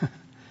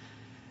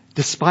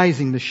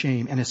 despising the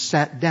shame, and has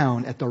sat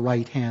down at the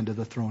right hand of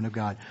the throne of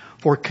God.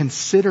 For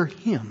consider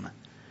him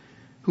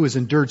who has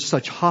endured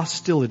such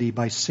hostility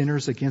by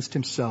sinners against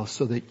himself,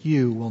 so that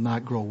you will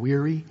not grow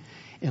weary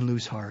and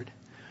lose heart.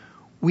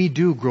 We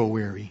do grow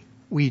weary.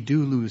 We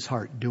do lose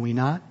heart, do we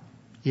not?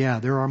 Yeah,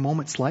 there are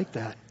moments like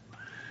that.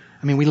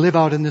 I mean, we live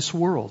out in this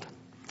world.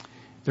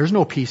 There's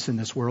no peace in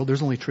this world.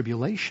 There's only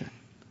tribulation.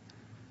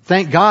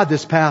 Thank God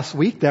this past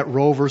week that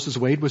Roe versus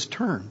Wade was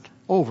turned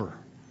over.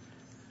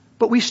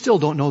 But we still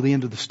don't know the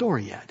end of the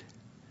story yet.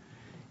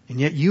 And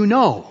yet you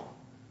know,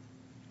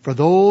 for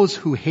those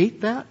who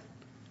hate that,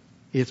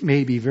 it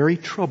may be very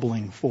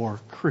troubling for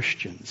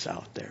Christians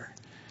out there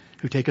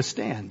who take a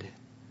stand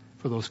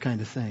for those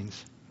kind of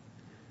things.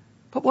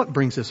 But what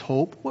brings us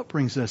hope, what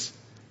brings us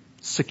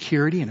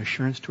security and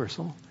assurance to our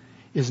soul,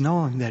 is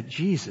knowing that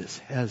Jesus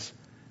has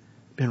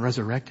been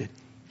resurrected.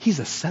 He's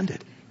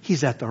ascended.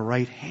 He's at the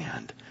right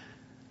hand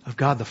of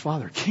God the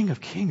Father, King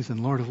of Kings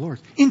and Lord of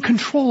Lords, in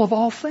control of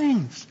all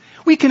things.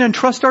 We can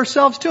entrust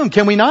ourselves to him,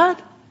 can we not?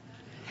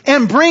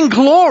 And bring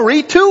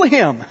glory to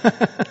him.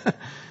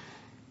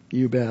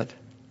 You bet.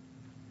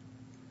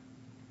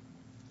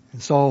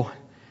 And so,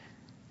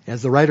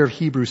 as the writer of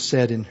Hebrews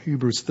said in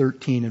Hebrews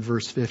 13 and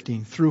verse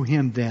 15, through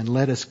him then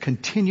let us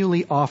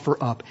continually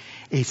offer up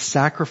a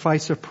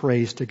sacrifice of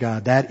praise to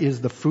God. That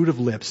is the fruit of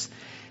lips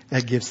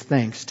that gives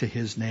thanks to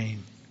his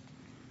name.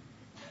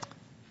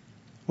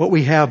 What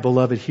we have,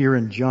 beloved, here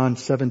in John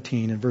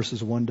 17 and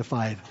verses 1 to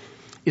 5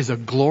 is a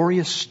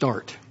glorious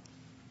start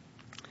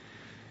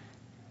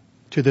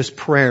to this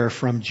prayer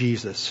from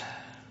Jesus,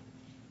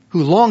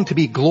 who longed to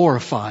be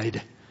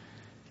glorified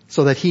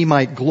so that he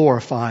might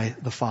glorify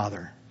the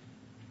Father.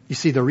 You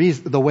see,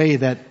 the way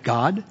that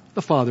God,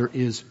 the Father,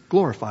 is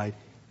glorified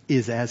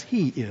is as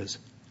he is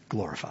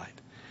glorified.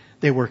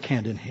 They work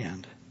hand in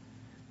hand.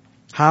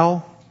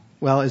 How?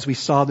 Well, as we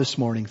saw this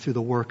morning, through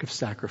the work of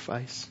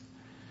sacrifice,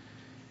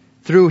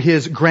 through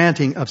his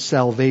granting of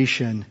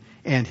salvation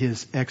and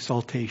his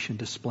exaltation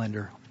to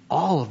splendor.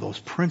 All of those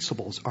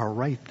principles are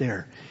right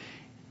there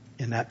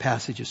in that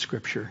passage of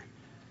Scripture,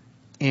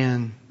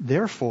 and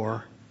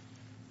therefore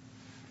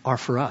are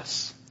for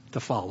us to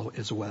follow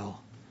as well.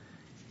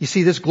 You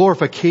see, this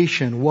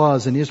glorification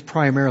was and is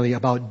primarily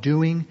about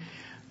doing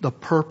the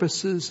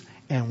purposes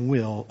and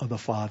will of the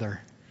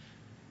Father.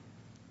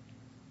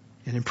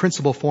 And in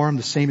principle form,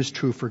 the same is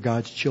true for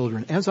God's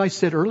children. As I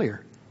said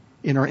earlier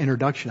in our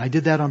introduction, I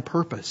did that on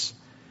purpose.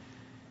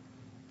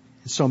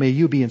 And so may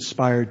you be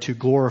inspired to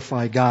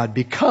glorify God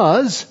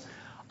because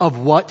of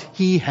what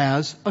he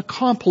has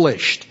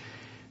accomplished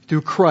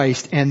through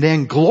Christ, and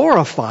then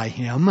glorify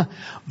him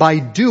by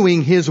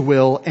doing his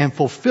will and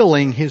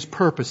fulfilling his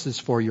purposes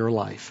for your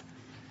life.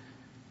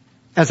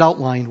 As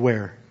outlined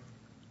where?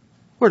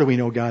 Where do we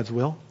know God's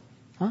will?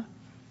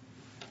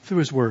 Through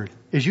his word.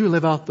 As you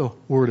live out the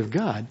word of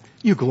God,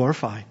 you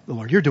glorify the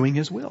Lord. You're doing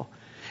his will.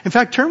 In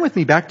fact, turn with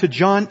me back to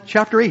John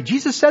chapter 8.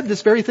 Jesus said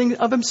this very thing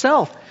of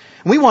himself.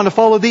 And we want to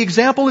follow the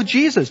example of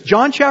Jesus.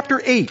 John chapter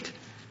 8,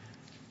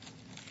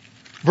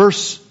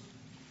 verse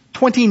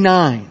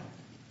 29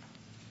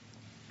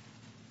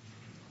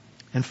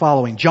 and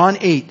following. John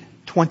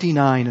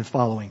 8:29 and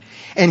following.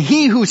 And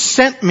he who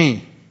sent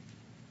me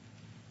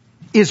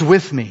is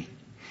with me.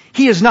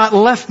 He has not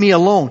left me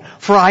alone,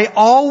 for I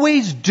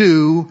always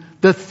do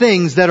the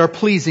things that are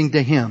pleasing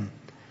to him.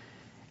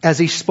 As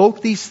he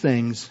spoke these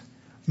things,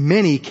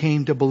 many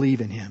came to believe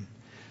in him.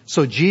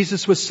 So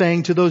Jesus was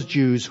saying to those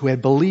Jews who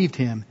had believed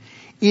him,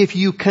 if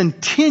you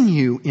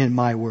continue in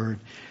my word,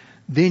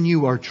 then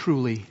you are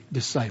truly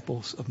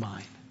disciples of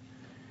mine.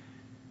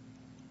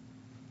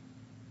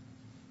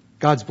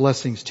 God's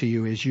blessings to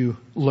you as you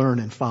learn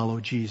and follow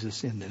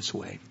Jesus in this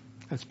way.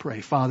 Let's pray.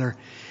 Father,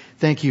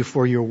 thank you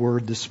for your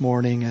word this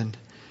morning and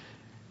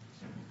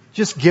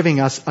just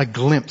giving us a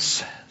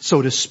glimpse,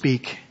 so to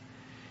speak,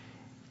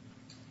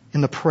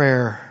 in the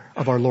prayer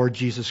of our Lord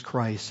Jesus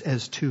Christ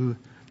as to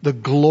the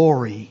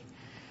glory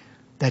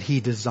that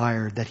he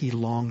desired, that he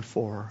longed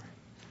for.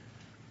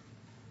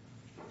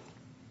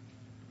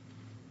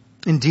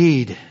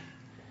 Indeed,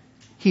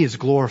 He is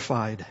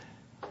glorified.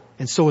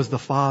 And so is the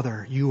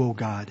Father, you, O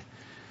God,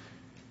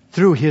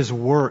 through His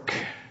work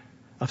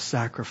of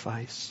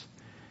sacrifice,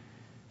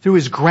 through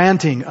His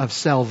granting of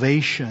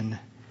salvation,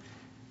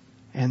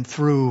 and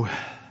through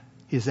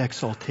His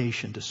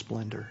exaltation to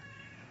splendor.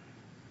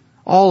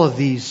 All of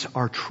these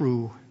are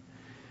true.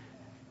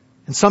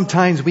 And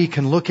sometimes we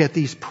can look at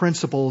these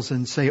principles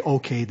and say,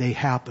 okay, they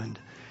happened.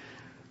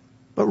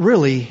 But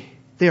really,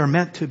 they are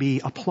meant to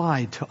be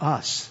applied to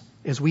us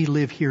as we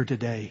live here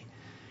today.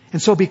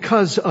 And so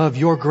because of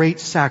your great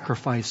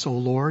sacrifice, O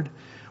Lord,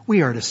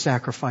 we are to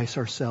sacrifice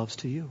ourselves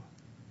to you.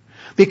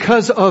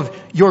 Because of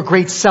your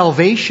great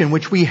salvation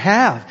which we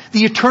have,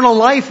 the eternal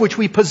life which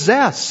we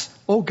possess,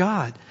 O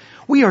God,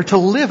 we are to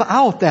live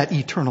out that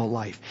eternal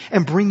life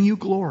and bring you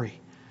glory.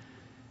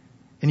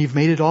 And you've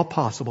made it all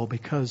possible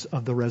because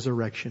of the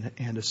resurrection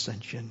and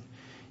ascension.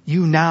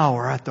 You now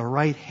are at the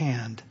right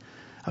hand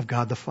of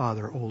God the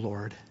Father, O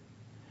Lord.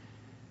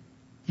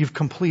 You've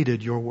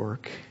completed your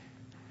work.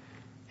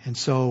 And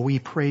so we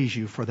praise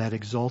you for that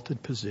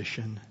exalted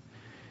position,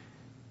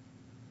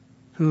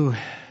 who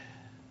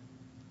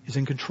is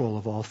in control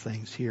of all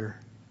things here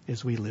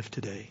as we live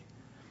today.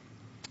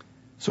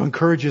 So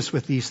encourage us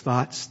with these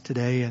thoughts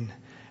today and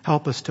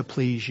help us to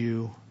please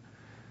you,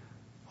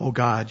 oh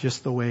God,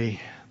 just the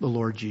way the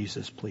Lord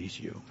Jesus pleased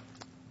you.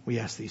 We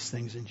ask these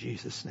things in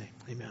Jesus' name.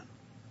 Amen.